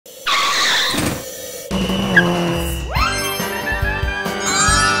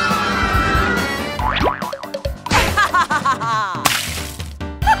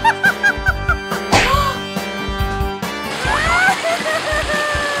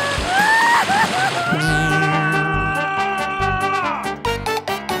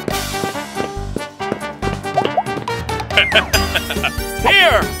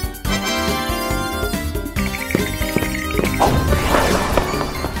Here!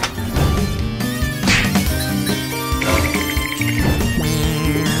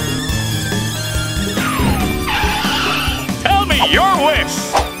 Tell me your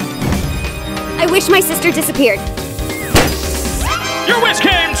wish! I wish my sister disappeared. Your wish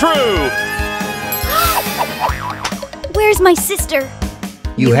came true! Where's my sister?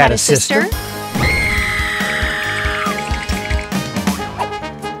 You had a sister?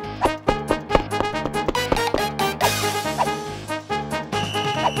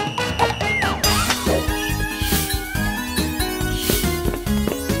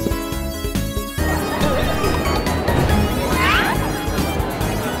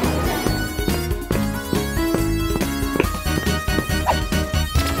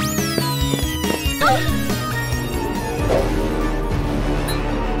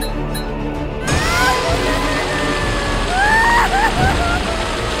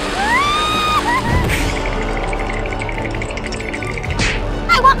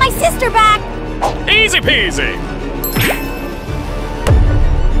 Easy peasy!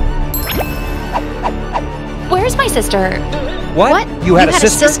 Where's my sister? What? You had a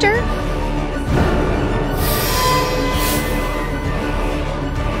sister?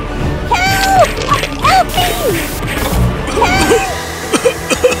 Help! Help me!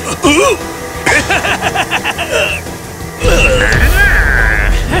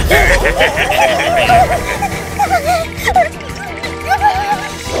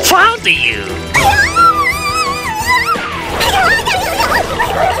 Proud of you!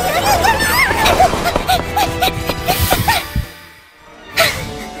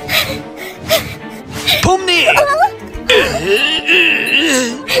 Pomni!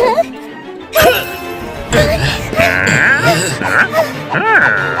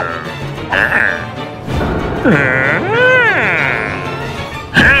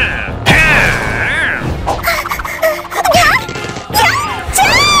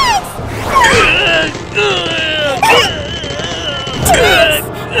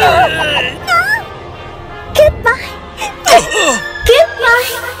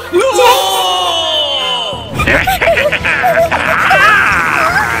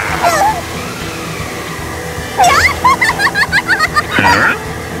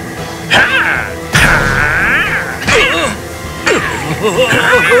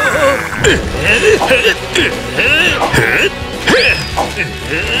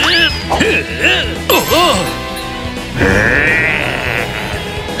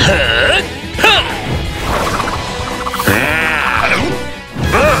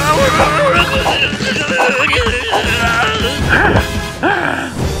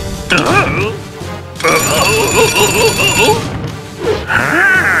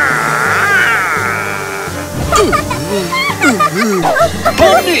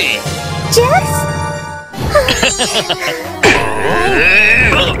 Pomni!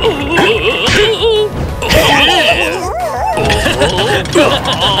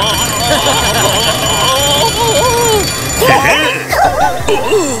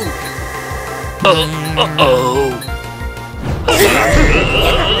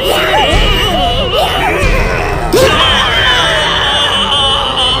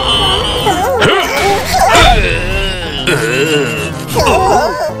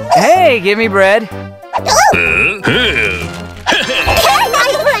 Hey, give me bread.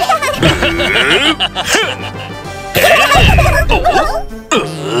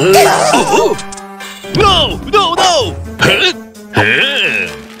 No! No! No!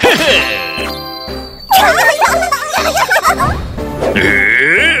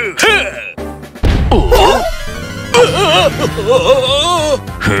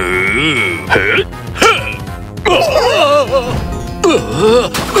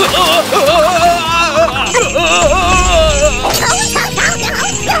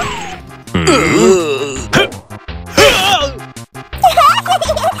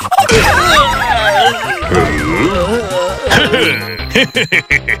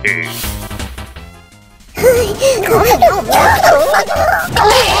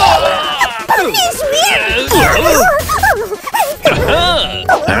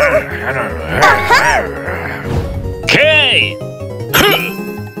 Caine!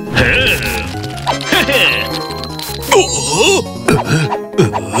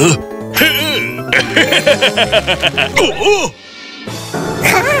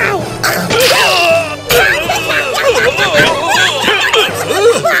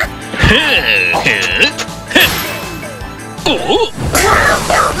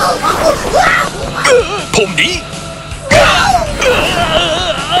 Pomni?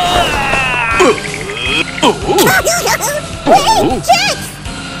 Hey, Jax!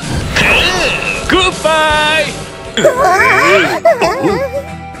 Goodbye!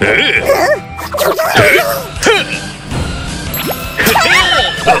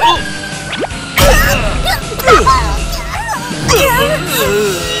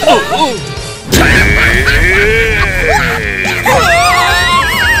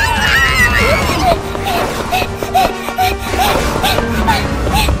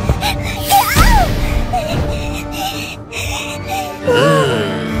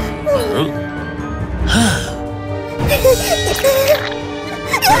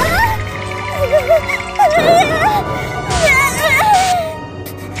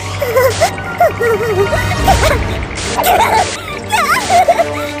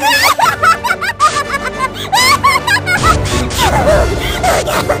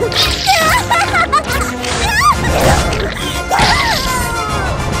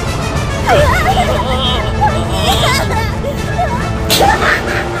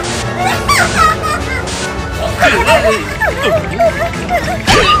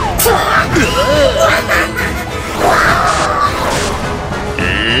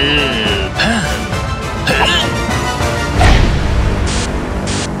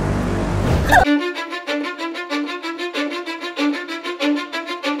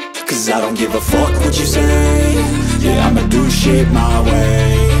 Cause I don't give a fuck what you say. Yeah, I'ma do shit my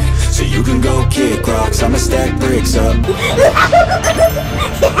way. So you can go kick rocks, I'ma stack bricks up.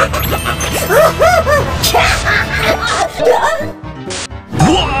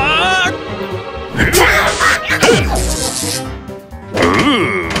 What?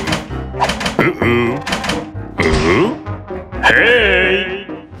 Hey!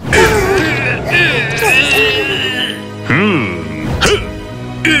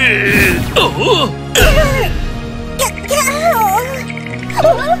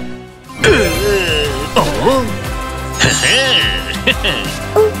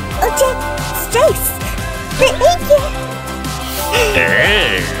 Stace!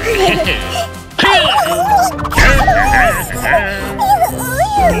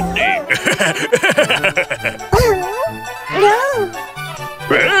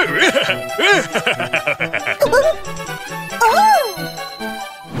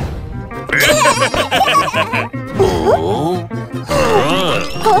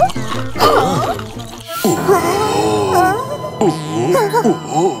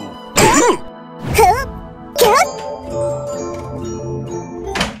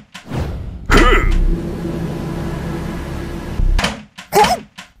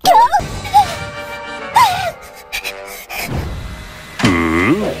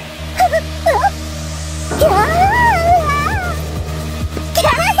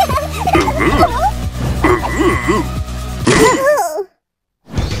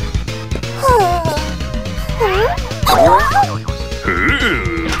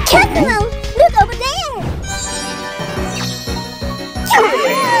 Thank Look over there!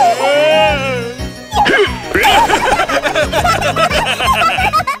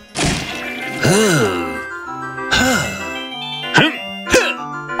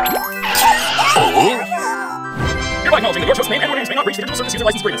 Hereby acknowledging that your trust name and/or names may not reach the digital service user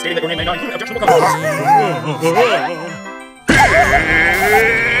license agreement, stating that your name may not include objectionable content.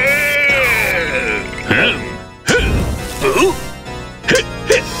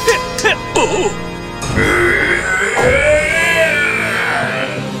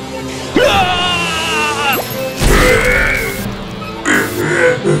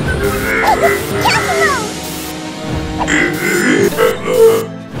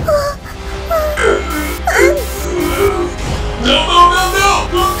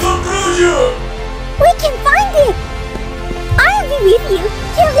 We can find it! I'll be with you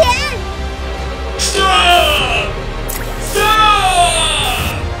till the end!